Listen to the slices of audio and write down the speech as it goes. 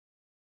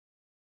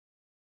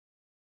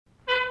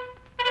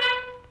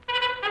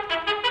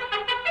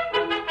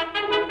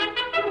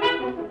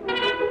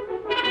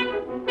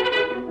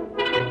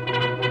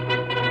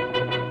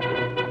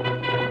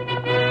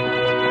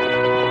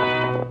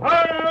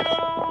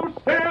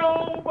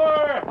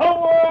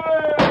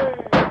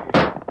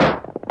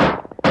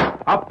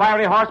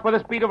fiery horse with the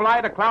speed of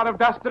light, a cloud of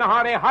dust, and a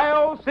hearty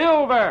hi-yo,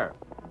 Silver,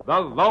 the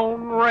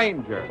Lone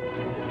Ranger.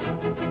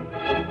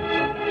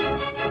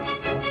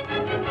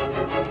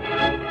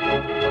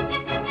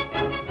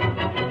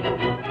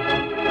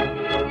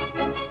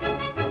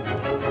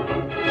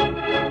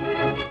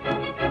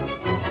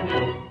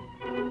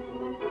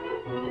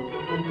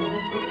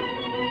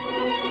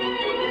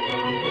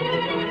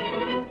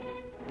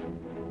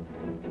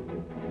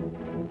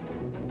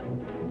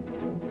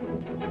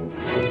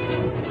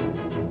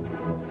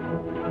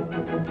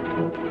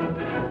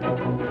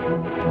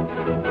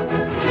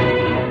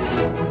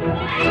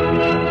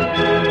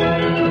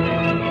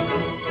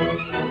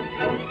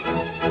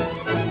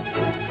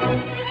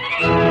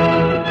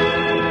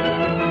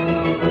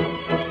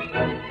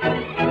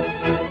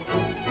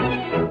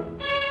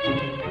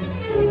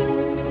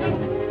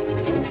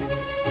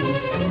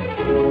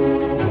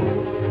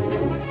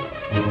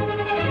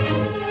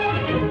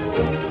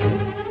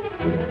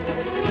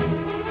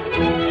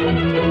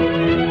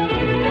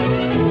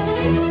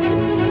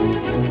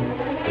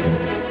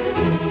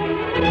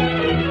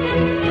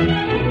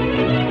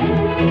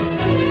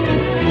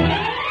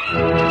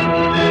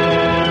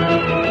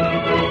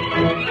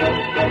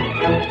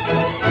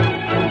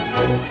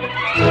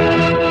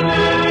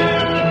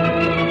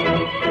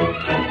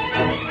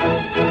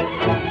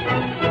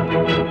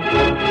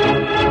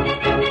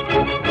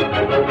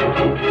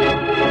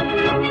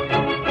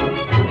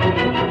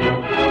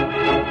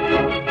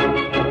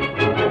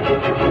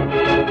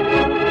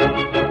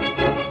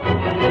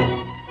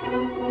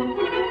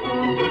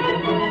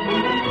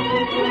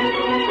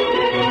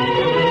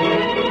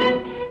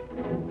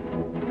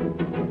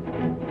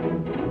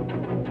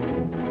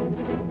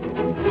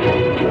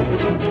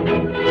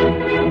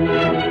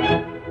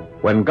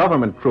 When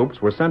government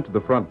troops were sent to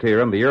the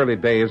frontier in the early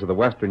days of the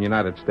western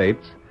United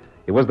States,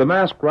 it was the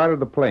masked rider of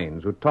the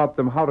plains who taught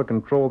them how to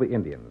control the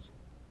Indians.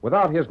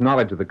 Without his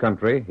knowledge of the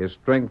country, his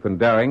strength and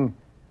daring,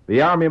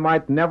 the Army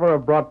might never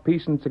have brought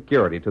peace and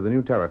security to the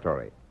new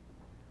territory.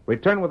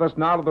 Return with us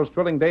now to those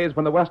thrilling days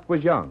when the West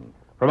was young.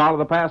 From out of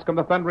the past come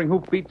the thundering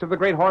hoofbeats of the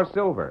great horse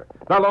Silver.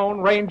 The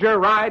Lone Ranger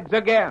rides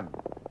again.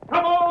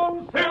 Come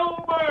on,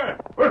 Silver!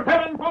 We're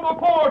heading for the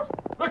fort!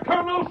 The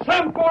Colonel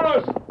sent for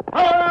us!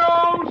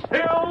 Hi-yo,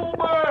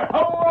 Silver!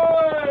 Away!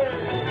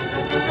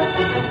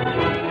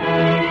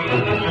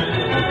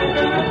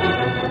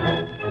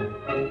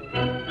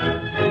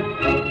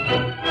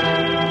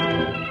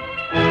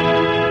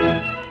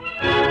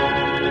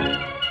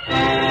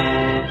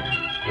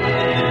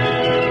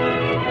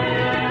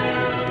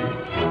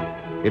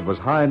 It was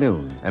high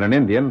noon, and an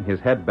Indian,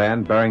 his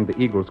headband bearing the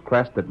eagle's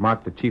crest that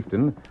marked the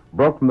chieftain,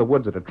 broke from the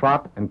woods at a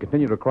trot and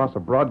continued across a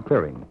broad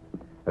clearing.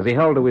 As he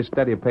held to his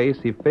steady pace,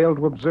 he failed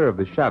to observe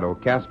the shadow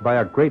cast by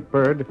a great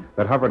bird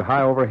that hovered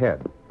high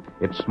overhead.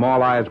 Its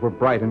small eyes were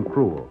bright and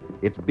cruel,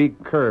 its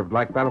beak curved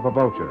like that of a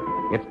vulture,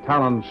 its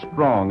talons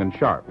strong and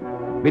sharp.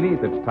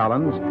 Beneath its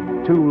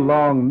talons, two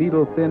long,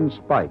 needle-thin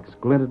spikes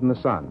glinted in the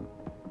sun.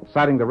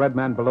 Sighting the red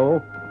man below,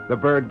 the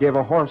bird gave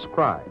a hoarse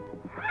cry.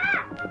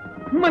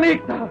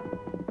 Manita!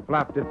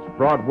 Flapped its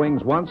broad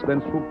wings once,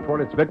 then swooped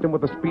toward its victim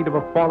with the speed of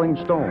a falling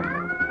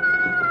stone.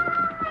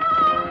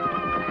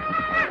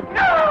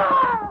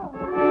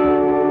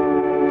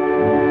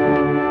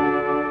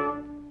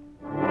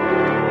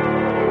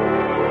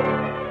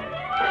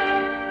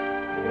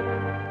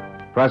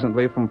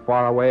 Presently, from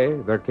far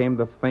away, there came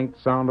the faint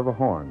sound of a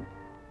horn.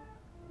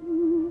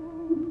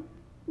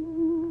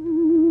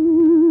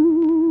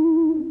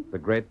 The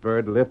great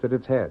bird lifted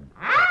its head,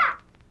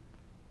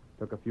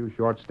 took a few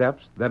short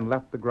steps, then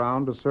left the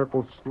ground to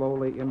circle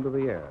slowly into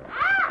the air.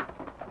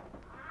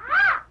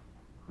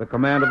 The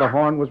command of the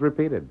horn was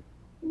repeated.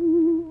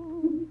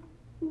 And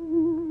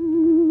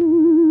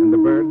the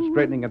bird,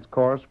 straightening its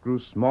course,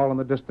 grew small in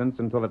the distance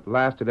until at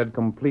last it had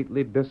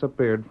completely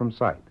disappeared from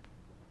sight.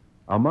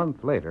 A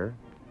month later...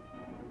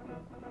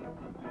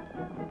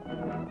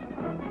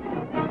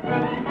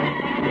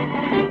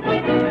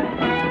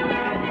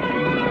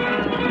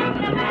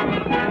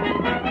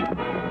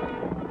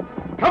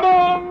 Come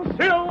on,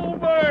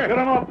 Silver! Get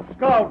him up,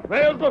 Scout.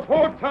 There's the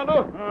fort,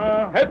 Tonto.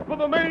 Head for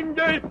the main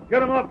gate.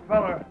 Get him up,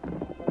 feller.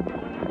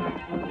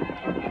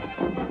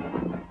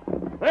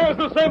 There's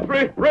the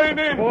sentry. Rein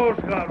in. Oh,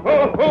 Scout.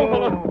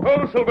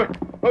 Oh, Silver.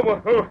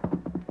 Oh.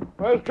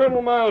 Where's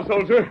Colonel Miles,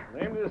 soldier?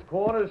 Named his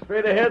quarters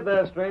straight ahead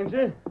there,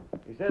 stranger.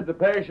 He said to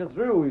pass you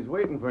through. He's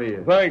waiting for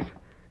you. Thanks.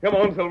 Come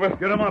on, Silver.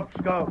 Get him up,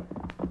 Scout.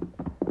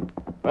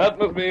 That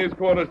must be his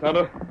quarters,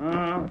 Tonto.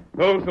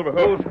 Oh, Silver.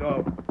 Oh,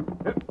 Scout.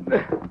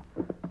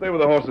 Stay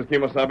with the horses,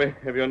 Kemosabe.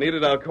 If you're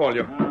needed, I'll call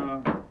you.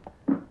 Come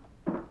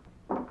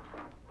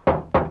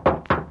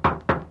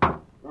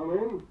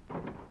in.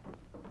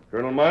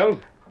 Colonel Miles?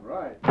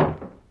 Right.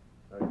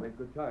 Make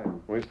good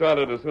time. We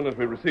started as soon as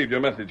we received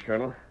your message,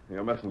 Colonel.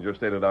 Your messenger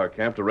stayed at our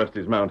camp to rest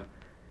his mount.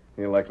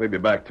 He'll likely be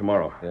back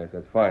tomorrow. Yes,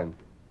 that's fine.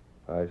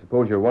 I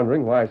suppose you're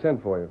wondering why I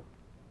sent for you.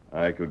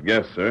 I could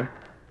guess, sir.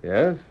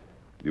 Yes?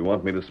 Do you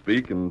want me to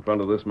speak in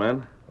front of this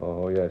man?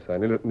 Oh, yes. I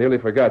nearly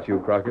forgot you,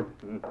 Crockett.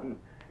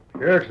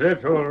 Yes,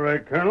 that's all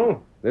right,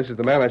 Colonel. This is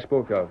the man I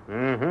spoke of.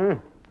 Uh-huh.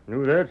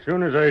 Knew that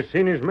soon as I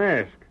seen his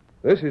mask.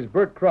 This is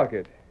Bert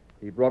Crockett.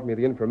 He brought me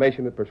the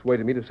information that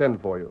persuaded me to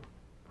send for you.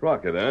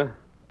 Crockett, huh?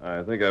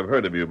 I think I've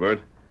heard of you, Bert.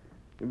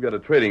 You've got a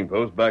trading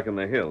post back in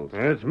the hills.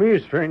 That's me,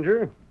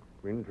 stranger.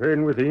 Been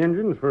trading with the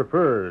Indians for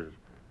furs.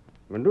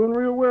 Been doing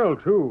real well,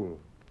 too.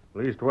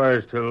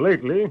 Leastwise, till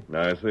lately.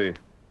 I see.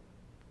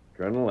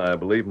 Colonel, I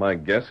believe my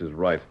guess is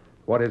right.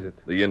 What is it?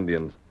 The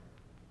Indians.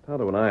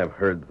 Tonto and I have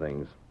heard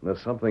things.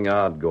 There's something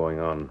odd going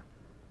on.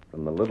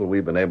 From the little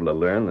we've been able to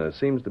learn, there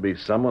seems to be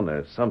someone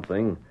or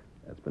something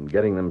that's been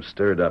getting them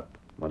stirred up.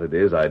 What it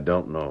is, I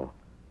don't know.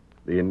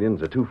 The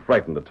Indians are too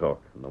frightened to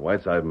talk, and the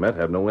whites I've met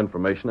have no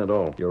information at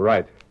all. You're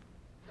right.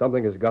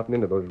 Something has gotten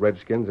into those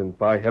redskins, and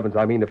by heavens,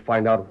 I mean to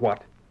find out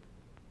what.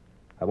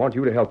 I want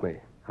you to help me.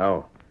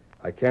 How?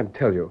 I can't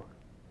tell you.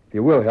 If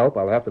you will help,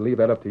 I'll have to leave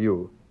that up to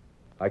you.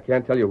 I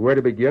can't tell you where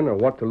to begin or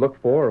what to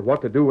look for or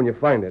what to do when you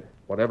find it,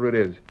 whatever it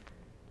is.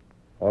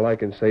 All I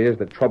can say is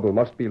that trouble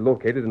must be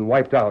located and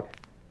wiped out,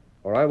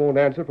 or I won't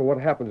answer for what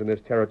happens in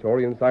this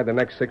territory inside the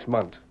next 6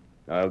 months.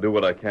 I'll do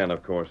what I can,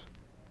 of course.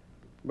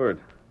 Bert,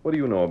 what do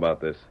you know about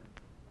this?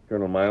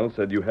 Colonel Miles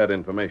said you had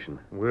information.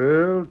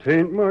 Well,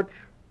 'tain't much.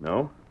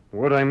 No?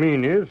 What I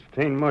mean is,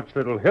 'tain't much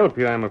that'll help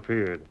you, I'm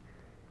afeard.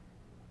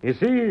 You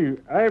see,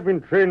 I've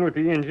been trading with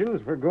the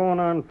Indians for going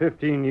on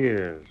 15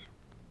 years.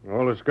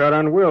 Always got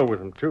on well with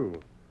them, too.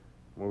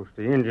 Most of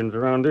the Indians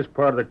around this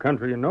part of the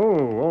country, you know,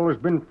 have always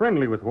been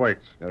friendly with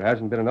whites. There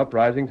hasn't been an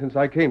uprising since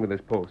I came to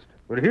this post.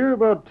 But here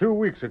about 2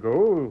 weeks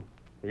ago,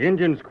 the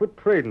Indians quit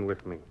trading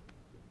with me.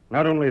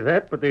 Not only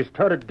that, but they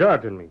started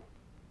dodging me.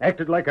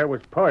 Acted like I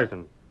was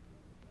poison.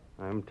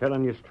 I'm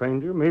telling you,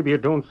 stranger, maybe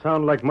it don't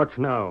sound like much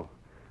now.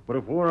 But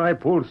before I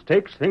pulled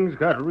stakes, things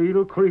got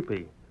real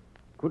creepy.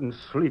 Couldn't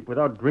sleep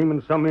without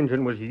dreaming some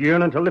Injun was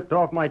yearning to lift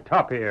off my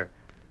top hair.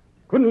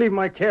 Couldn't leave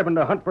my cabin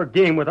to hunt for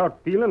game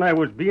without feeling I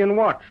was being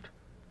watched.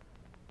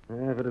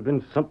 If it had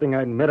been something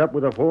I'd met up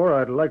with afore,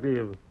 I'd likely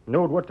have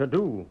knowed what to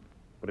do.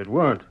 But it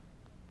weren't.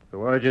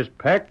 So I just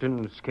packed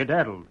and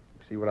skedaddled.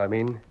 See what I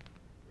mean?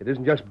 It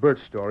isn't just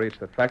Bert's story. It's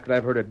the fact that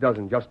I've heard a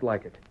dozen just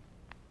like it.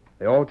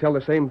 They all tell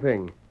the same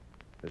thing.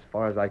 As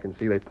far as I can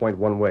see, they point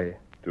one way.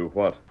 To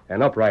what?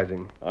 An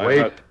uprising.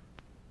 Wait.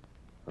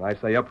 When I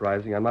say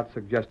uprising, I'm not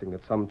suggesting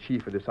that some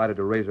chief had decided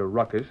to raise a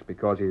ruckus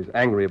because he's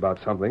angry about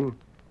something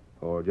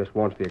or just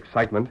wants the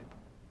excitement.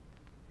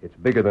 It's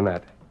bigger than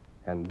that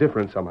and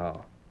different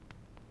somehow.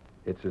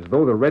 It's as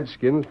though the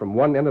Redskins from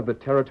one end of the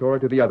territory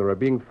to the other are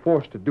being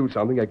forced to do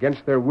something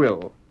against their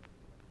will.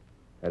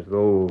 As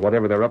though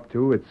whatever they're up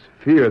to, it's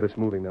fear that's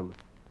moving them.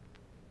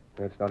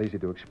 It's not easy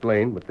to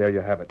explain, but there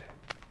you have it.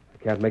 I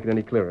can't make it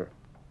any clearer.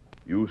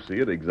 You see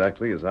it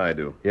exactly as I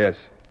do. Yes.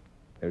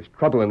 There's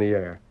trouble in the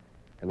air.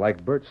 And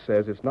like Bert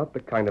says, it's not the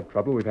kind of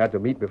trouble we've had to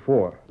meet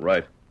before.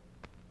 Right.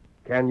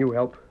 Can you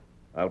help?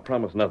 I'll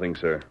promise nothing,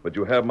 sir. But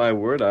you have my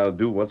word, I'll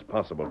do what's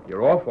possible.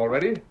 You're off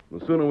already?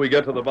 The sooner we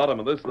get to the bottom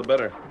of this, the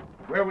better.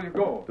 Where will you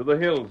go? To the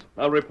hills.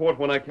 I'll report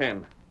when I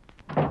can.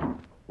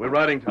 We're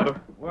riding, Tonto.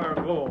 Where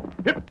go?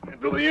 Hip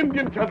into the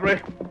Indian country.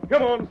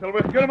 Come on,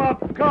 Silver. Get 'em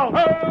up. Go.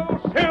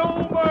 Hail,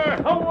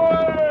 Silver!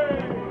 Away!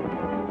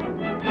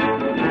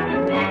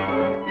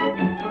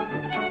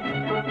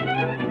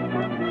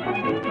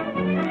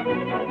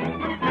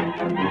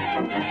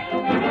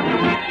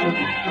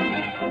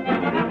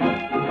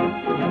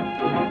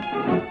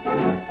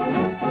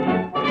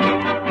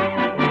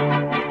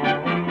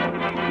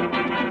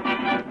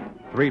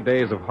 3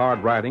 days of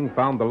hard riding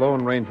found the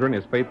Lone Ranger and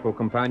his faithful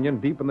companion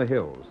deep in the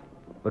hills.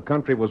 The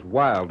country was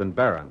wild and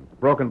barren,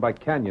 broken by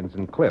canyons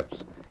and cliffs,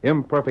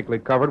 imperfectly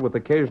covered with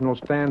occasional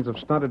stands of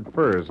stunted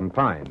firs and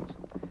pines.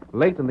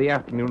 Late in the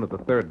afternoon of the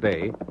third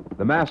day,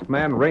 the masked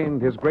man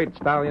reined his great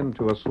stallion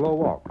to a slow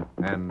walk,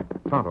 and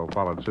Tonto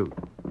followed suit.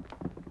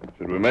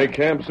 Should we make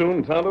camp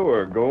soon, Tonto,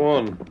 or go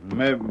on?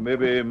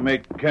 Maybe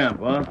make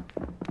camp, huh?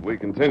 If we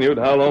continued,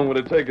 how long would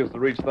it take us to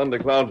reach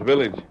Thundercloud's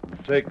village?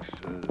 6,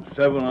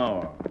 7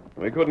 hours.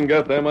 We couldn't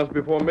get there much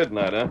before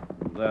midnight, huh?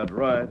 That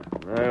right.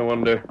 I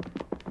wonder.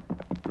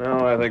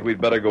 No, I think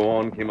we'd better go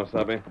on,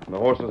 Kemosabe. The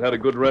horses had a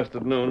good rest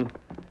at noon.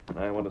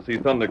 I want to see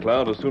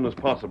Thundercloud as soon as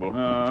possible.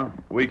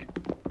 Wait.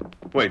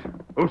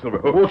 Oh,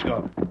 Silver. Oh,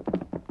 Scott.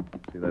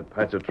 See that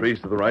patch of trees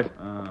to the right?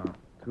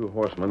 2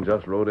 horsemen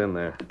just rode in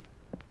there.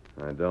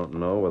 I don't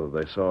know whether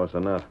they saw us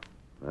or not.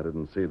 I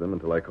didn't see them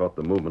until I caught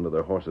the movement of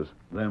their horses.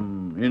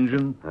 Them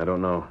Injun? I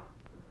don't know.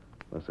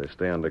 Unless they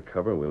stay under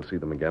cover, we'll see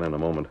them again in a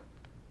moment.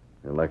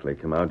 They'll likely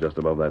come out just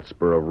above that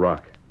spur of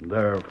rock.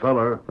 Their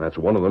feller. That's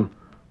one of them.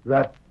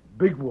 That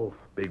Big Wolf.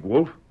 Big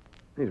Wolf?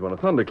 He's one of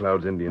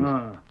Thundercloud's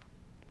Indians.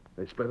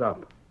 They split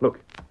up. Look,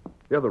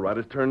 the other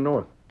riders turned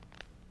north.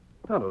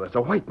 Tonto, that's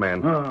a white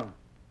man.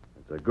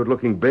 It's a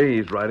good-looking bay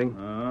he's riding.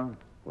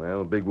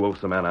 Well, Big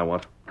Wolf's the man I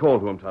want. Call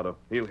to him, Tonto.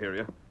 He'll hear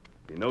you.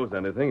 If he knows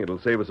anything, it'll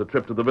save us a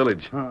trip to the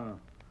village.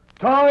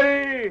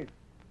 Tai!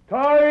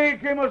 Tai,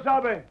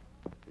 Kemosabe!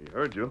 He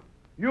heard you.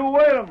 You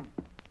wait him.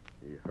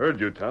 He heard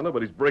you, Tonto,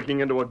 but he's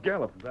breaking into a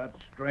gallop. That's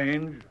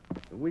strange.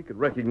 If we could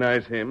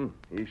recognize him,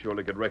 he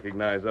surely could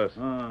recognize us.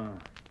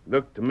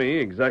 Looked to me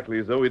exactly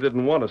as though he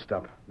didn't want to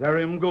stop. There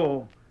him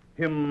go.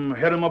 Him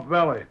head him up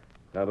valley.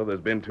 Tonto,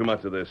 there's been too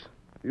much of this.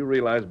 You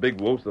realize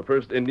Big Wolf's the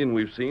first Indian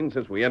we've seen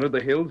since we entered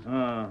the hills?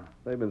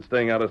 They've been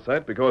staying out of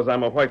sight because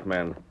I'm a white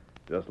man.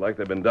 Just like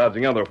they've been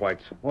dodging other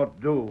whites.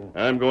 What do?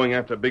 I'm going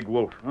after Big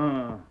Wolf.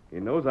 He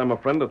knows I'm a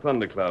friend of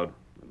Thundercloud.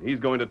 And he's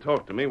going to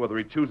talk to me whether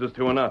he chooses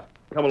to or not.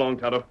 Come along,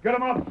 Tonto. Get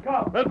him up,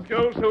 Scout. Let's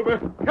go, Silver.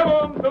 Come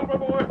on, Silver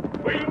boy.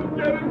 We'll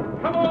get it.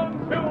 Come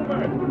on,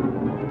 Silver.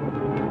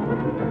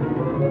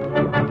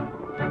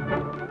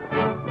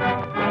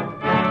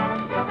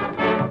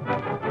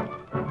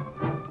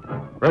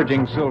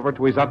 Urging Silver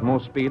to his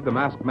utmost speed, the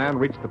masked man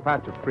reached the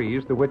patch of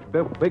trees through which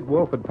Big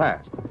Wolf had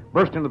passed,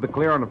 burst into the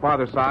clear on the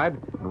farther side,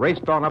 and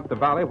raced on up the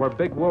valley where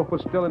Big Wolf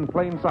was still in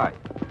plain sight.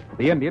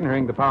 The Indian,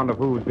 hearing the pound of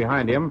hoofs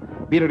behind him,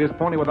 beat at his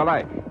pony with a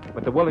light,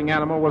 but the willing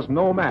animal was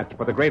no match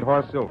for the great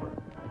horse Silver.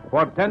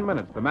 For 10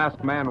 minutes, the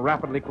masked man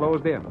rapidly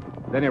closed in.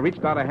 Then he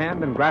reached out a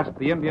hand and grasped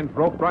the Indian's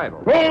rope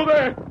bridle. Oh,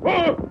 there!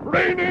 Oh,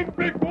 rein in,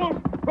 Big Wolf!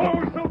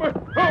 Oh, Silver!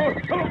 Oh,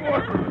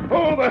 boy!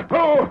 Oh, there!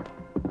 Oh!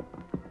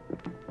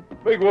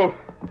 Big Wolf,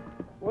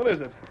 what is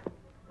it?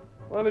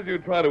 Why did you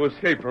try to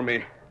escape from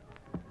me?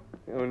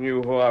 You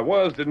knew who I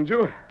was, didn't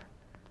you?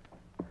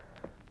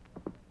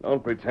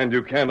 Don't pretend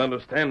you can't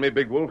understand me,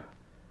 Big Wolf.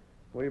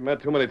 We've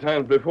met too many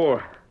times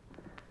before.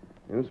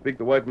 You speak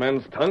the white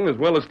man's tongue as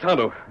well as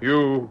Tonto.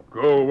 You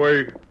go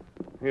away.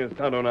 Here's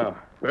Tonto now.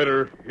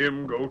 Better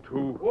him go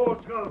too. Whoa,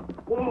 Scout.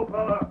 Whoa,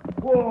 fella.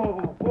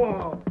 Whoa,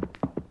 whoa.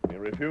 He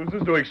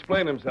refuses to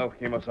explain himself,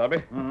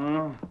 Kemosabe.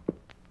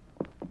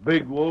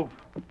 Big Wolf.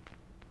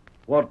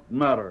 What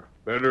matter?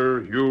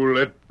 Better you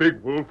let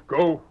Big Wolf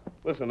go.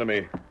 Listen to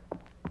me.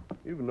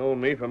 You've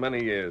known me for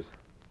many years.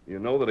 You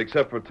know that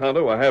except for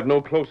Tonto, I have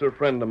no closer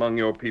friend among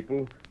your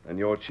people than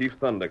your chief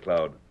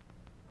Thundercloud.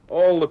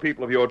 All the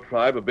people of your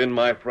tribe have been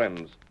my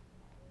friends.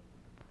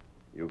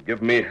 You've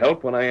given me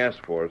help when I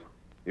asked for it.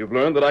 You've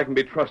learned that I can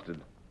be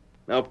trusted.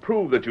 Now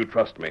prove that you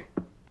trust me.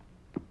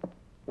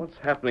 What's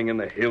happening in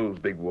the hills,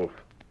 Big Wolf?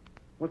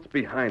 What's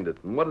behind it,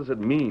 and what does it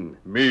mean?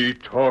 Me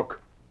talk.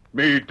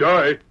 Me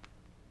die.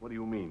 What do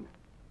you mean?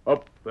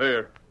 Up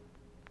there.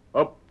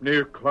 Up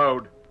near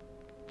Cloud.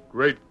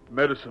 Great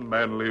medicine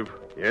man live.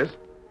 Yes?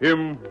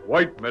 Him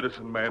white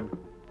medicine man.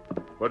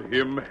 But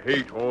him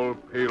hate all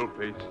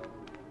paleface.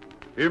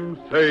 Him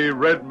say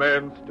red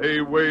man stay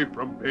away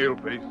from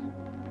paleface.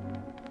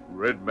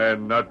 Red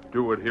man not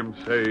do what him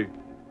say.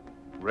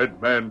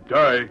 Red man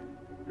die.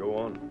 Go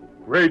on.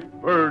 Great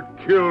bird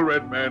kill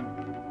red man.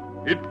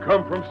 It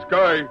come from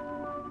sky.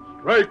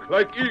 Strike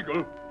like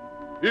eagle.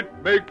 It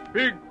make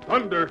big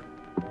thunder.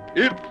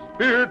 It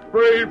spirit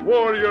brave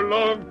warrior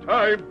long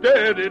time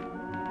dead. It.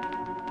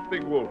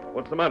 Big Wolf,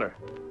 what's the matter?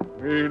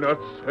 Me not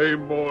say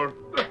more.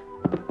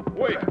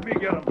 Wait. Me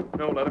get him.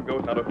 No, let him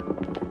go, Tonto.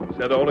 He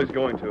said all he's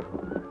going to.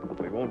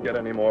 We won't get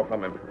any more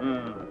from him.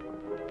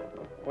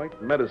 A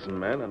white medicine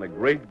man and a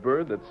great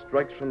bird that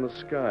strikes from the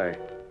sky.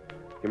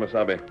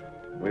 Kemosabe,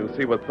 we'll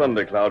see what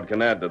Thundercloud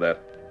can add to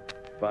that.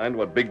 Find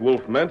what Big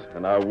Wolf meant,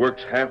 and our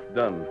work's half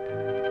done.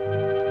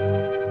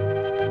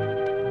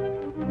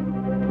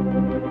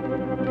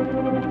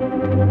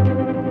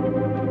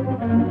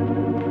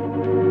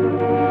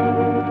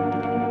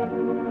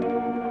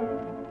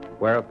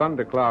 Where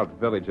Thundercloud's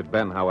village had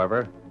been,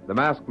 however, the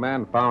masked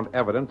man found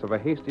evidence of a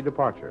hasty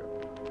departure.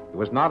 It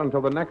was not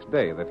until the next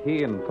day that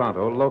he and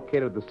Tonto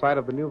located the site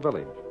of the new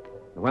village.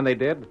 And when they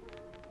did,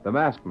 the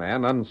masked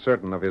man,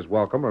 uncertain of his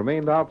welcome,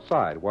 remained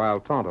outside while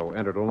Tonto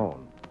entered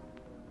alone.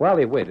 While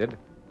he waited,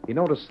 he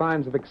noticed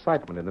signs of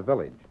excitement in the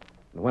village.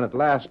 And when at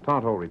last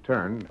Tonto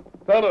returned...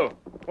 Tonto,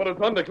 what did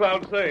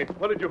Thundercloud say?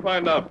 What did you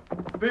find out?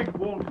 Big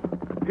Wolf.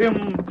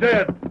 Him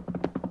dead.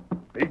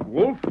 Big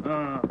Wolf?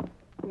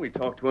 We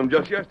talked to him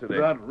just yesterday.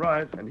 That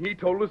right. And he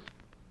told us...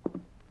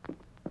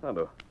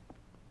 Tonto,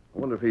 I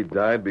wonder if he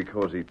died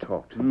because he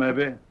talked.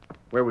 Maybe.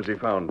 Where was he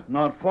found?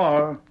 Not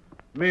far.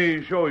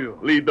 Me show you.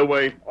 Lead the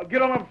way. I'll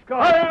get him up,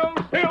 Scott.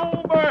 Hail,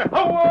 Silver!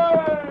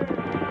 Away!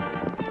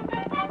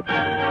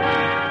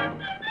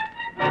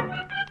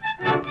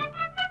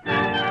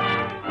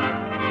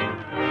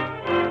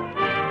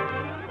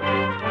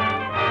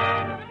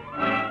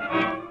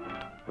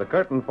 The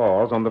curtain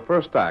falls on the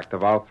first act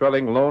of our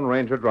thrilling Lone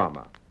Ranger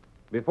drama.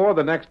 Before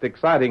the next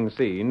exciting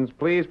scenes,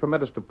 please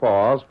permit us to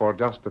pause for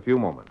just a few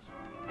moments.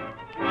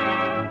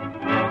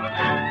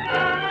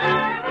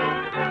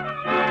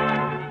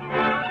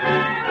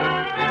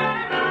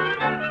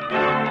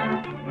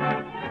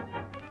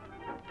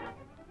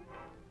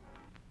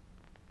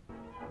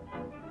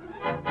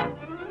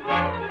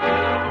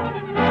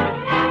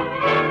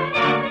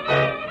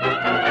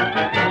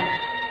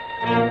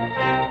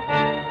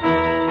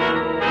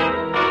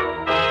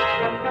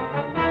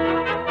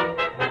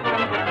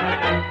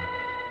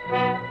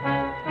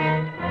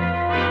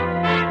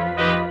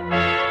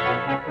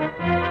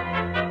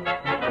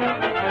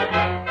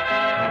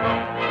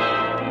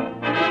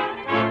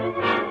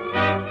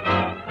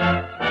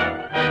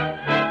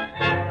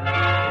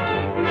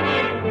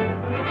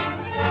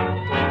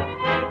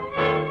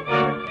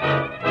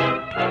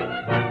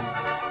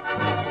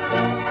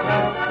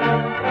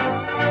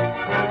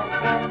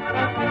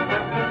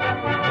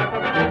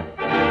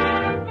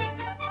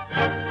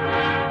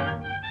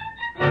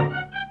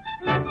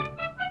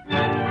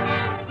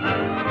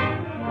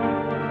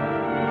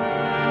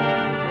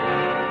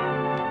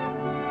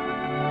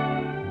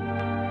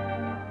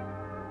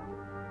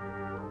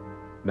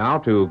 Now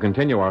to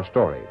continue our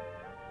story.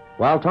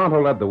 While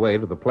Tonto led the way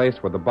to the place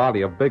where the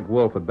body of Big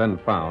Wolf had been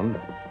found,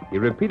 he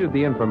repeated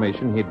the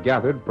information he'd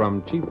gathered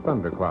from Chief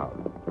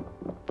Thundercloud.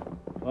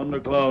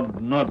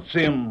 Thundercloud not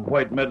see him,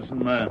 White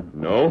Medicine Man.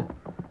 No?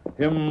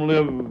 Him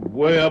live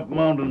way up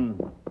mountain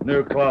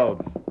near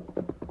clouds.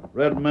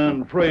 Red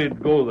Man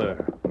afraid go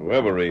there.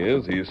 Whoever he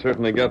is, he's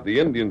certainly got the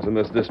Indians in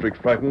this district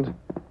frightened.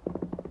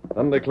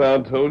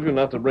 Thundercloud told you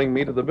not to bring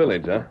me to the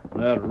village, huh?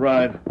 That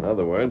right. In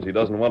other words, he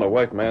doesn't want a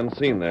white man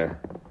seen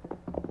there.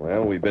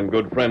 Well, we've been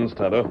good friends,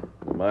 Tonto.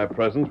 If my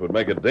presence would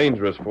make it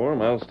dangerous for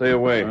him, I'll stay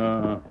away.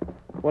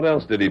 What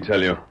else did he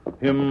tell you?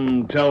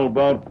 Him tell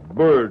about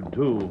bird,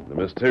 too. The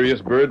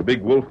mysterious bird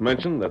Big Wolf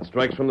mentioned that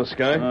strikes from the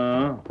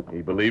sky?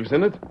 He believes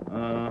in it?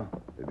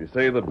 Did he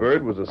say the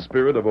bird was a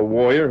spirit of a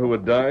warrior who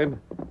had died?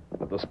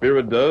 That the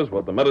spirit does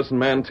what the medicine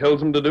man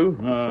tells him to do?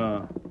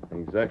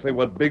 Exactly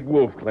what Big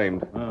Wolf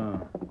claimed.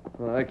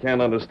 What I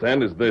can't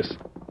understand is this.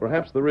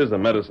 Perhaps there is a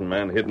medicine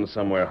man hidden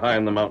somewhere high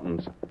in the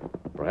mountains.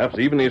 Perhaps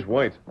even he's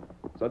white.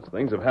 Such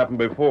things have happened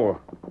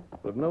before.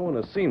 But if no one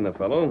has seen the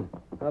fellow,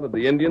 how did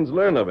the Indians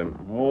learn of him?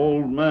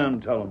 Old man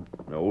tell him.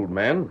 An old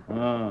man?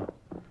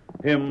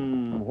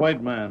 Him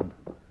white man.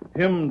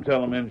 Him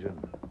tell him Injun.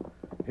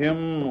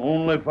 Him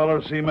only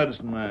feller see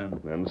medicine man.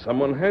 Then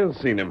someone has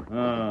seen him.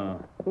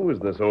 Who is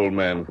this old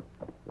man?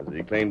 Does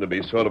he claim to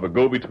be sort of a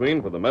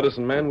go-between for the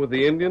medicine man with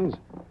the Indians?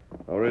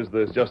 Or is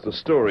this just a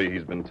story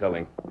he's been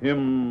telling?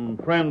 Him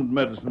friend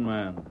medicine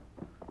man.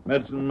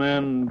 Medicine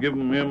man give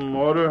him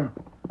order.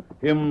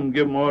 Him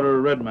give him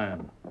order red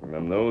man.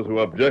 And those who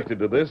objected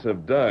to this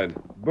have died.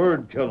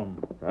 Bird kill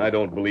him. I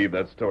don't believe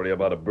that story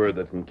about a bird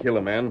that can kill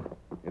a man.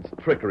 It's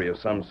trickery of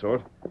some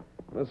sort.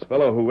 This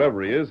fellow,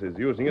 whoever he is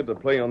using it to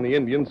play on the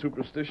Indian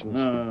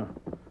superstitions.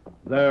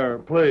 Their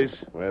place.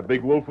 Where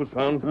Big Wolf was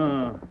found?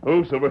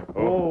 Oh, Silver.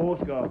 Oh,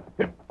 Scout.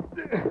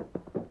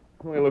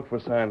 We look for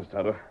signs,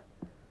 Tonto.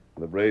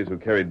 The braves who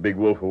carried Big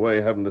Wolf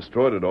away haven't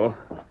destroyed it all.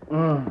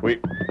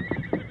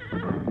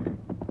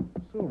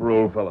 Silver,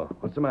 old fellow,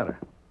 what's the matter?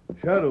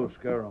 Shadow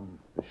scare him.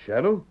 A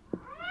shadow?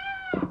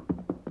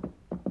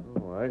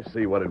 Oh, I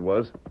see what it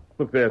was.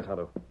 Look there,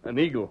 Tonto. An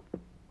eagle.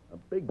 A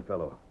big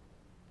fellow.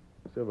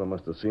 Silver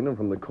must have seen him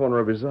from the corner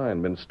of his eye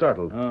and been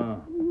startled.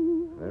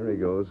 There he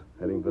goes,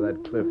 heading for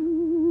that cliff.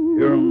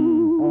 Hear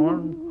him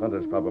horn?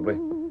 Hunters, probably.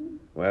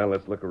 Well,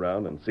 let's look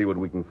around and see what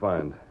we can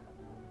find.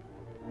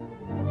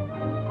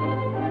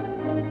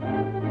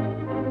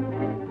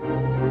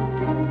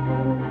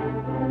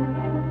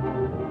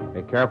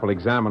 A careful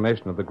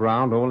examination of the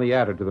ground only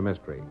added to the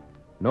mystery.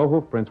 No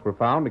hoofprints were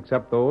found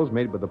except those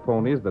made by the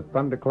ponies that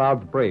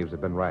Thundercloud's braves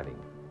had been riding.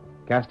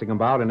 Casting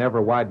about in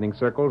ever-widening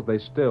circles, they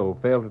still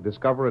failed to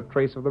discover a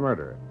trace of the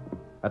murder.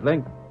 At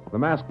length, the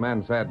masked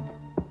man said,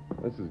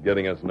 This is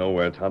getting us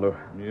nowhere, Tonto.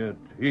 Yet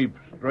heap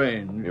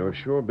strange. You're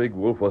sure Big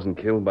Wolf wasn't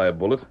killed by a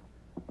bullet?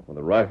 With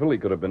a rifle, he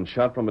could have been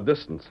shot from a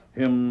distance.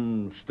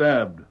 Him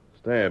stabbed.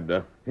 Stabbed,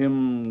 huh?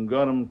 Him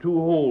got him 2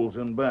 holes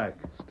in back.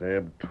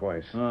 Stabbed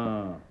twice.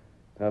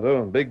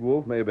 Tonto, Big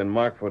Wolf may have been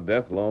marked for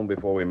death long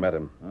before we met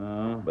him.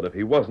 But if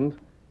he wasn't,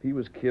 if he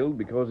was killed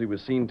because he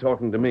was seen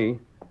talking to me,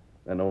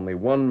 then only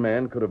one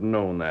man could have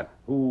known that.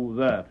 Who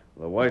that?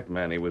 The white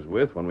man he was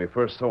with when we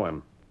first saw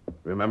him.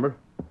 Remember?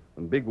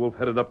 When Big Wolf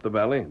headed up the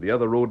valley, the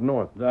other rode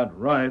north. That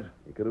right.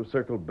 He could have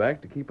circled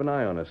back to keep an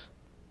eye on us.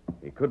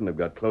 He couldn't have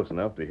got close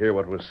enough to hear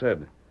what was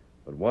said.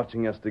 But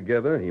watching us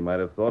together, he might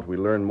have thought we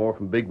learned more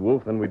from Big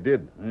Wolf than we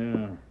did.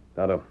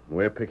 Tonto,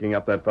 we're picking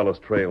up that fellow's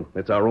trail.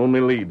 It's our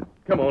only lead.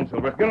 Come on,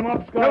 Silver. Get him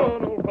up,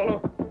 Scout. Come on, old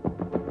fellow.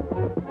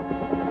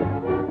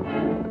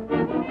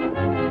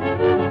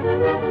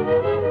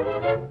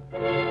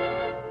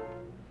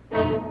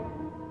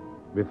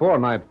 Before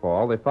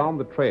nightfall, they found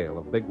the trail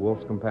of Big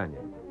Wolf's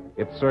companion.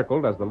 It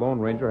circled as the Lone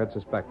Ranger had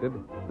suspected,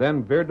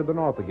 then veered to the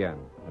north again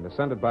and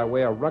ascended by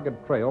way a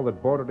rugged trail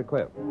that bordered a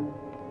cliff.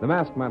 The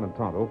masked man and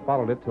Tonto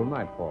followed it till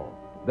nightfall,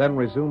 then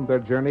resumed their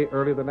journey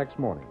early the next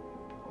morning.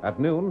 At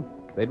noon,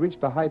 they'd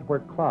reached a height where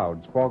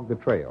clouds fogged the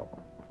trail.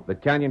 The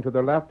canyon to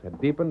their left had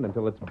deepened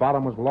until its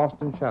bottom was lost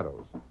in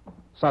shadows.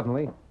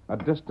 Suddenly, a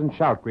distant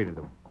shout greeted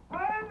them. Hey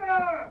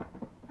there!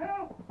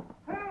 Help!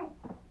 Help!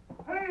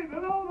 Hey,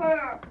 below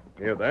there!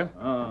 Hear that?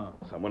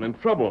 Someone in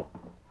trouble.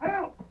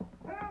 Help!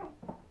 Help!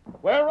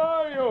 Where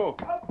are you?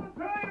 Up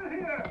the trail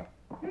here!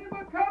 Keep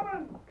it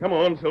coming! Come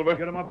on, Silver.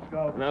 Get him up,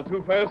 Scout. Not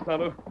too fast,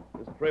 Tonto.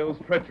 This trail's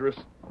treacherous.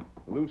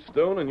 A loose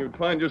stone and you'd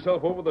find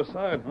yourself over the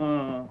side.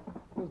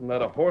 Isn't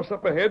that a horse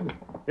up ahead?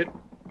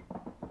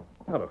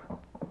 Tonto,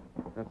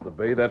 that's the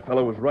bay that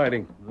fellow was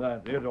riding.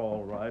 That it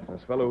all right.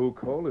 This fellow who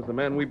called is the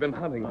man we've been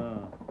hunting.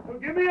 Well,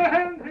 give me a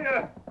hand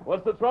here!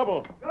 What's the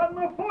trouble? Got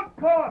my foot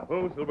caught!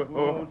 Oh, Silver.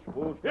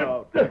 Oh,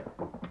 Scout.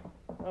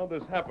 How'd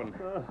this happen?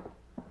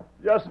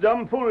 Just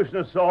dumb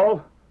foolishness,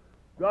 Saul.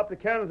 Dropped the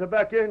can of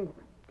tobacco and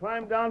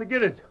climbed down to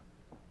get it.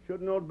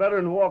 Should know better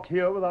than walk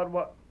here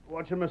without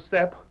watching my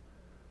step.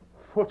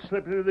 Foot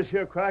slipped into this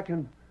here crack,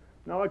 and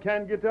now I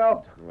can't get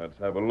out. Let's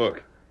have a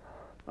look.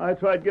 I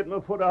tried getting my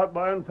foot out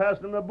by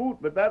unfastening the boot,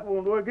 but that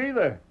won't work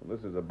either. Well,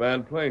 this is a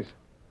bad place.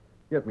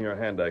 Get me your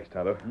hand axe,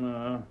 Tonto.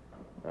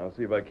 I'll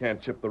see if I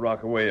can't chip the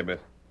rock away a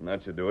bit. And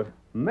that should do it.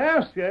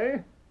 Mask, eh?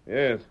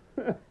 Yes.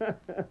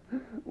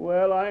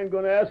 Well, I ain't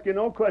going to ask you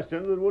no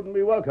questions that wouldn't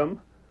be welcome.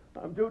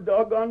 I'm too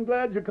doggone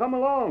glad you come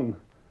along.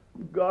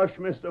 Gosh,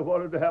 mister,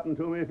 what would have happened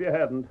to me if you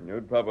hadn't?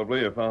 You'd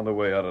probably have found a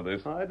way out of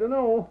this. I don't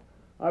know.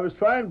 I was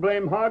trying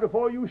blame hard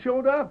before you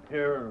showed up.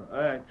 Here,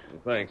 axe.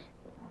 Thanks.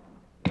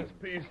 This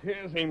piece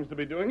here seems to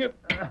be doing it.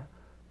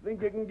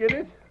 Think you can get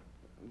it?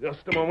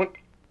 Just a moment.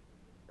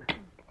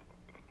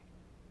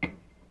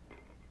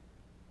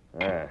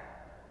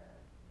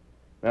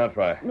 Now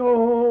try.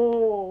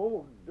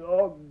 Oh,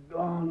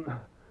 doggone.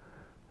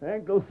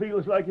 Ankle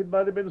feels like it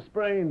might have been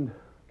sprained.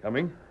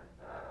 Coming?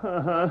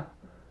 Uh-huh.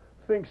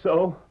 Think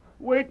so.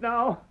 Wait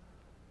now.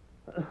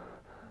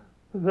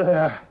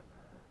 There.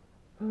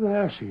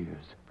 There she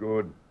is.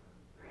 Good.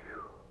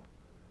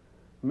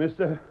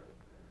 Mister,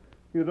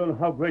 you don't know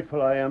how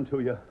grateful I am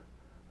to you.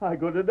 I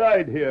could have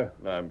died here.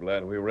 I'm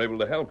glad we were able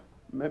to help.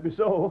 Maybe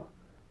so.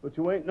 But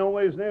you ain't no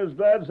ways near as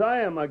glad as I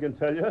am, I can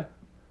tell you.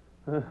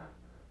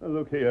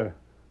 Look here.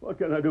 What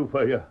can I do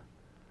for you?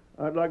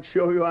 I'd like to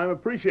show you I'm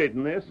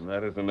appreciating this.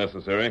 That isn't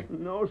necessary.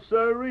 No,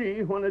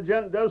 sirree. When a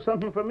gent does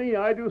something for me,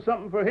 I do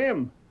something for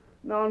him.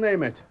 Now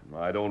name it.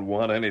 I don't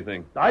want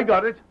anything. I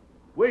got it.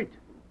 Wait.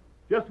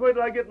 Just wait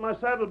till I get my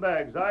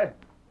saddlebags. I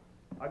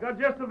got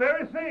just the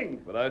very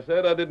thing. But I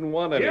said I didn't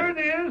want any. Here it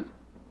is.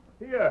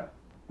 Here.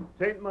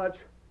 Tain't much,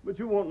 but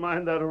you won't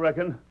mind that, I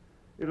reckon.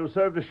 It'll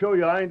serve to show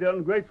you I ain't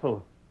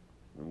ungrateful.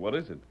 What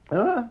is it?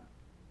 Huh?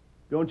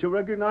 Don't you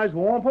recognize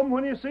wampum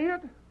when you see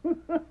it?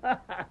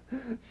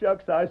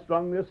 Shucks, I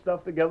strung this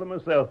stuff together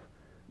myself.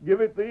 Give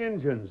it the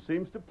Injuns.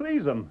 Seems to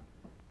please 'em.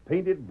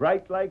 Paint it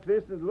bright like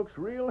this, and it looks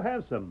real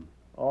handsome.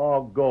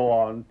 Oh, go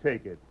on,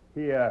 take it.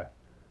 Here.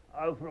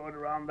 I'll throw it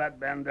around that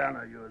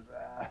bandana of yours.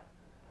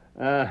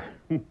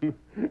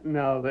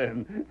 Now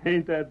then,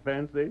 ain't that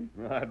fancy?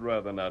 I'd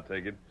rather not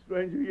take it.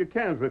 Stranger, you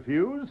can't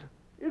refuse.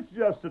 It's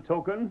just a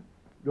token.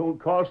 Don't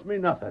cost me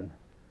nothing.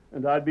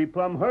 And I'd be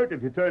plumb hurt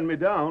if you turned me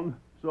down.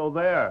 So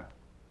there.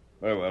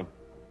 Very well.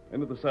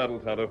 Into the saddle,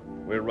 Tonto.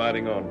 We're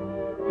riding on.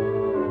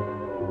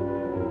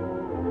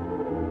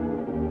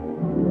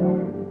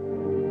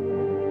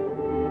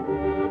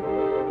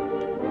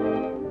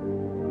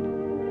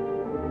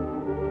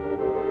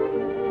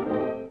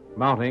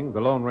 Mounting, the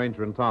Lone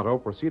Ranger and Tonto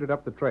proceeded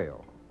up the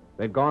trail.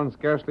 They'd gone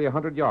scarcely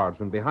 100 yards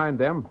when behind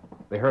them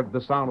they heard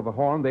the sound of the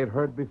horn they'd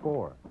heard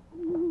before.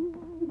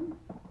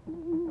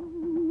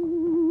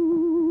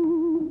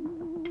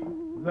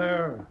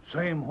 There,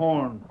 same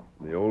horn.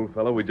 The old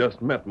fellow we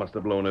just met must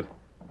have blown it.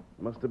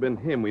 Must have been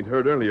him we'd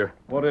heard earlier.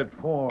 What it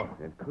for?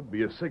 It could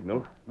be a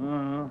signal.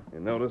 Uh-huh. You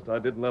noticed I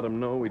didn't let him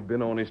know we'd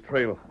been on his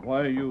trail.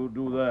 Why you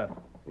do that?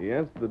 He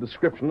answered the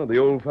description of the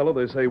old fellow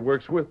they say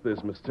works with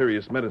this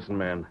mysterious medicine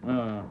man.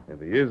 If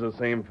he is the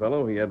same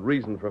fellow, he had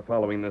reason for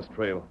following this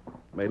trail.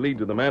 May lead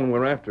to the man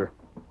we're after.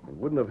 It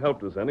wouldn't have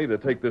helped us any to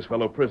take this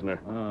fellow prisoner.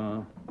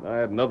 I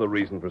had another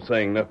reason for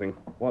saying nothing.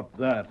 What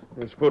that?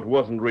 His foot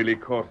wasn't really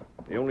caught.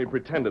 He only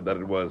pretended that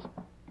it was.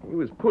 He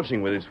was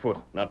pushing with his foot,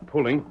 not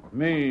pulling.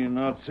 Me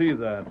not see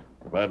that.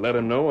 If I'd let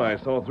him know I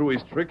saw through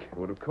his trick, it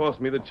would have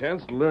cost me the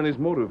chance to learn his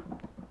motive.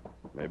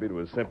 Maybe it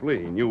was simply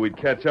he knew we'd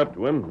catch up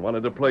to him and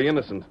wanted to play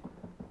innocent.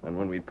 And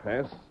when we'd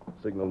pass,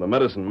 signaled the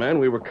medicine man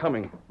we were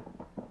coming.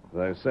 As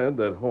I said,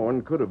 that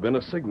horn could have been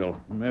a signal.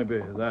 Maybe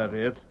that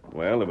it.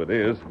 Well, if it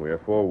is, we are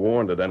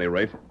forewarned at any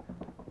rate.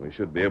 We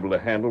should be able to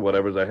handle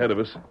whatever's ahead of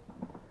us.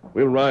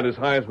 We'll ride as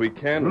high as we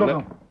can.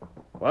 Look.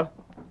 What?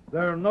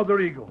 There another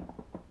eagle.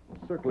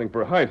 Circling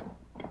for height.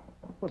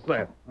 What's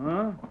that?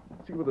 Huh?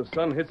 See where the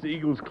sun hits the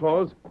eagle's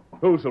claws?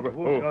 Oh, Silver.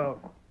 Look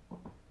out.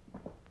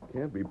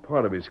 Can't be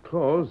part of his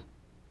claws.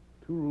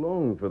 Too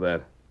long for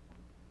that.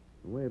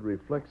 The way it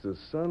reflects the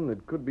sun,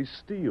 it could be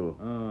steel.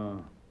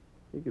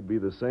 He could be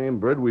the same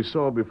bird we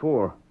saw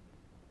before.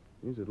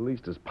 He's at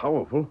least as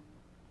powerful.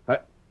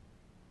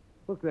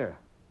 Look there.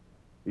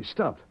 He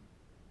stopped.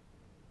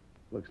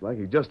 Looks like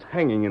he's just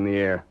hanging in the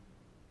air.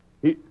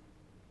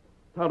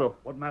 Tonto.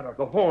 What matter?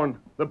 The horn.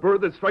 The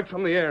bird that strikes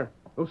from the air.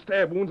 Those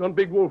stab wounds on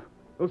Big Wolf.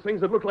 Those things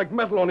that look like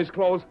metal on his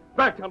claws.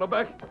 Back, Tonto,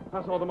 back.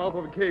 I saw the mouth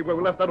of a cave where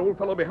we left that old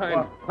fellow behind.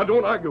 What? Now,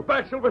 don't argue.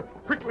 Back, Silver.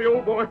 Quickly,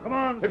 old boy. Come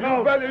on, If Scout.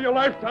 you value your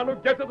life, Tonto,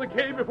 get to the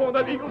cave before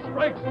that eagle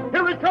strikes.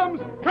 Here he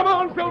comes. Come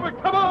on, Silver.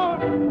 Come on.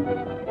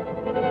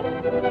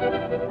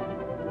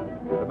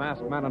 The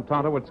masked man and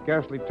Tonto had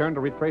scarcely turned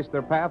to retrace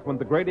their path when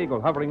the great eagle,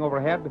 hovering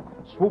overhead,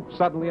 swooped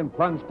suddenly and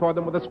plunged toward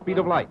them with the speed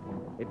of light.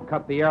 It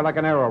cut the air like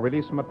an arrow,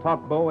 released from a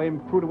taut bow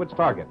aimed true to its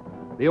target.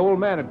 The old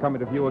man had come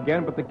into view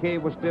again, but the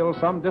cave was still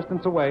some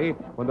distance away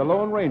when the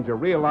Lone Ranger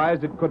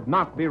realized it could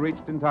not be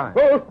reached in time.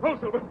 Oh,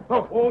 Silver.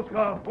 Oh, Whoa,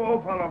 Scout.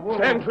 Whoa, fella. Whoa.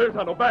 stand clear,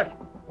 Tonto. Back.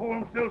 Hold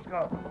him still,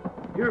 Scout.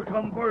 Here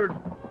come bird.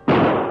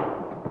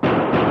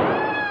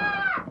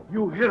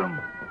 You hit him.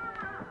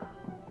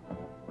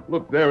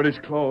 Look there at his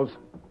claws.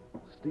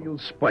 Steel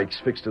spikes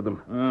fixed to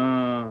them.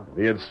 If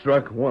he had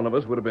struck, one of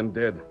us would have been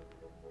dead.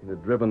 He'd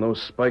have driven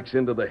those spikes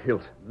into the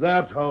hilt.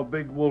 That's how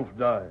Big Wolf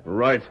died.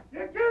 Right. You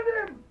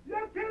killed him!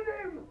 You killed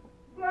him!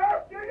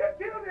 Blast you! You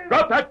killed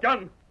Drop that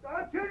gun!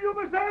 I'll kill you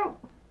myself!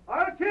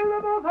 I'll kill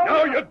them both of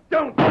No, you! you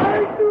don't!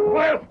 I do!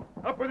 Quiet!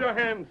 Up with your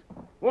hands.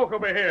 Walk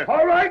over here.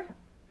 All right!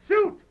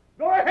 Shoot!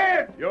 Go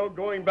ahead! You're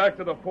going back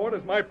to the fort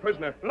as my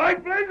prisoner.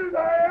 Like blazes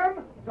I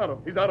am!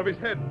 Tonto, he's out of his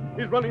head.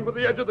 He's running for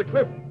the edge of the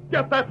cliff.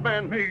 Get that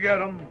man. Me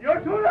get him. You're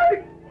too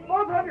late!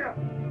 Both of you!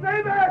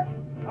 Stay back!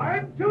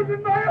 I'm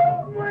choosing my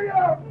own way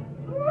out!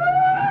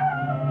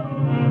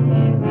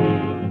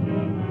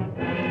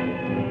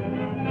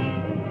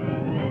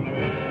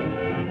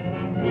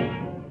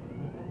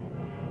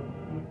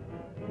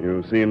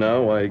 You see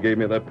now why he gave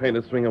me that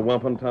painted string of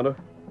wampum, Tonto?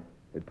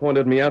 It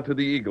pointed me out to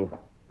the eagle.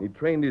 He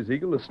trained his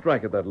eagle to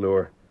strike at that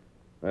lure.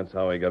 That's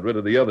how he got rid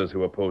of the others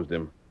who opposed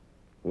him.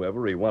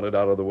 Whoever he wanted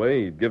out of the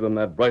way, he'd give them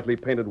that brightly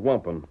painted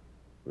wampum.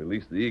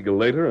 Release the eagle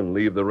later and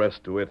leave the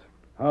rest to it.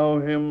 How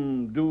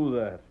him do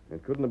that?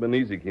 It couldn't have been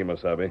easy,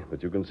 Kemosabe,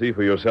 but you can see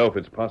for yourself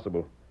it's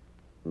possible.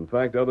 In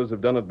fact, others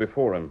have done it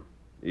before him.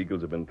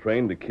 Eagles have been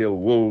trained to kill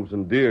wolves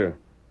and deer.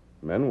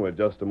 Men were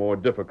just a more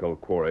difficult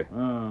quarry.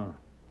 Ah.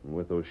 And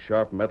with those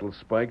sharp metal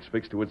spikes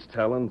fixed to its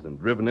talons and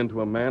driven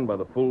into a man by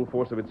the full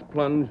force of its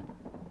plunge,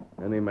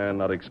 any man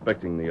not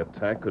expecting the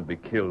attack could be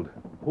killed.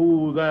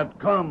 Who that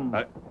come?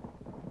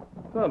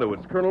 Tonto,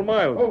 it's Colonel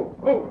Miles.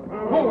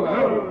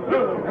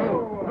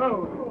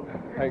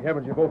 Thank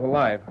heavens you're both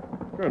alive.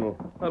 Colonel,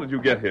 how did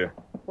you get here?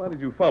 Why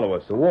did you follow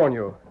us? To warn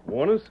you.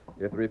 Warn us?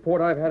 If the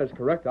report I've had is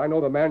correct, I know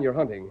the man you're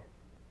hunting.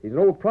 He's an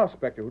old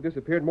prospector who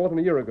disappeared more than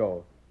a year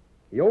ago.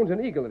 He owns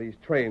an eagle that he's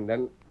trained,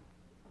 and...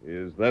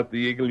 Is that the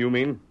eagle you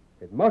mean?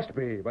 It must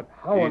be, but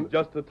how... He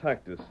just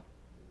attacked us.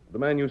 The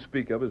man you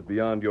speak of is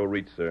beyond your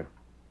reach, sir.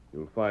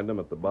 You'll find him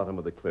at the bottom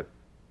of the cliff.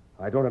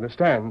 I don't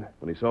understand.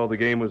 When he saw the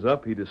game was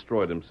up, he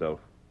destroyed himself.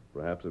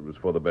 Perhaps it was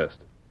for the best.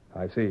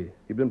 I see.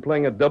 He'd been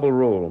playing a double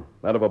role,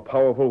 that of a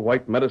powerful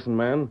white medicine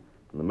man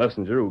and the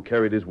messenger who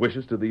carried his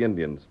wishes to the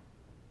Indians.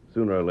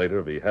 Sooner or later,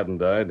 if he hadn't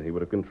died, he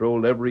would have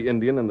controlled every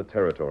Indian in the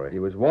territory. He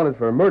was wanted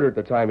for murder at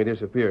the time he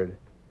disappeared.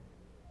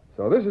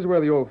 So this is where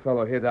the old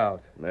fellow hid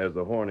out. And there's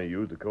the horn he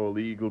used to call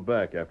the eagle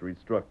back after he'd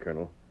struck,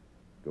 Colonel.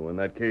 Go in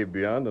that cave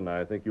beyond, and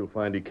I think you'll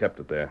find he kept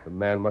it there. The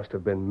man must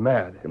have been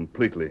mad.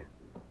 Completely.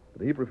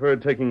 But he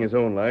preferred taking his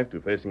own life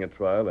to facing a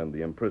trial and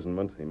the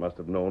imprisonment he must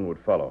have known would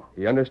follow.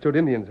 He understood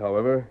Indians,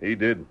 however. He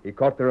did. He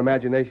caught their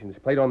imaginations,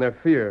 played on their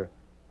fear,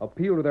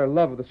 appealed to their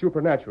love of the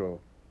supernatural.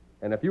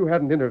 And if you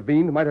hadn't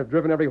intervened, might have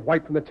driven every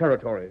white from the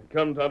territory.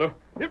 Come, Tonto.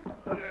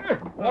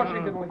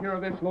 Washington will hear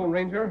of this, Lone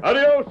Ranger.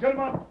 Adios. Get him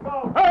up!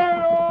 Go!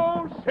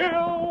 Hail,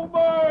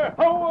 Silver!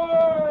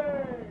 Away!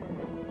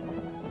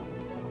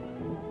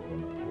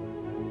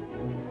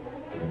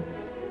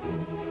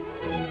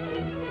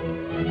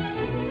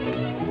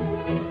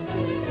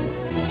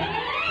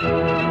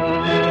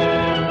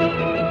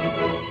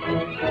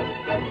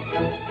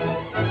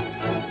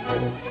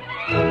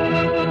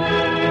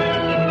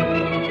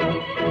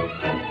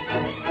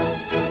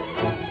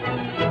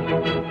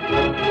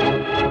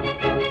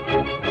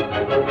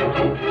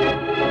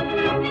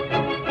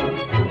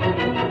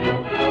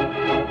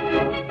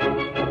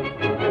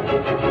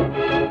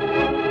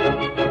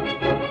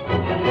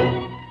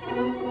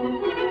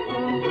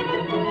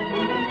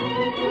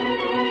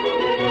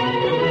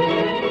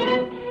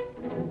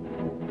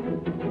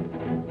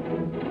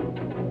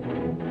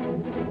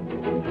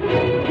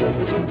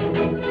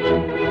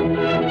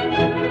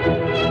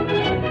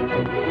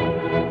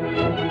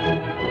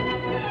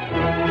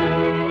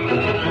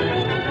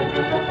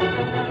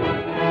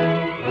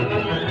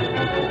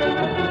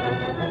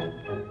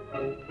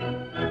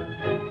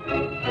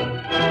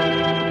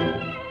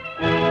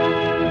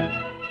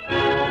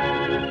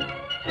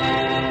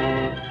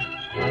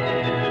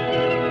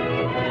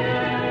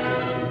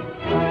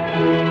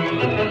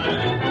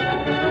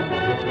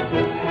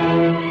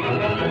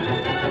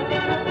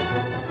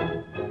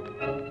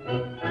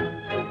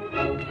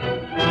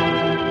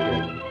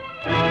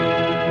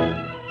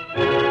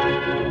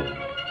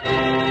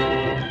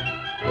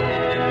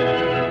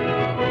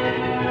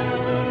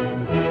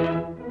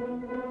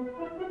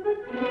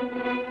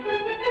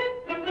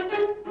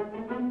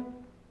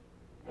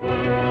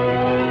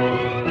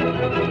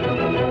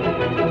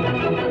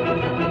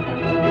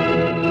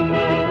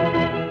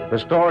 The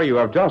story you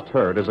have just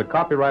heard is a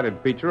copyrighted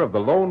feature of the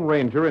Lone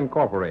Ranger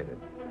Incorporated.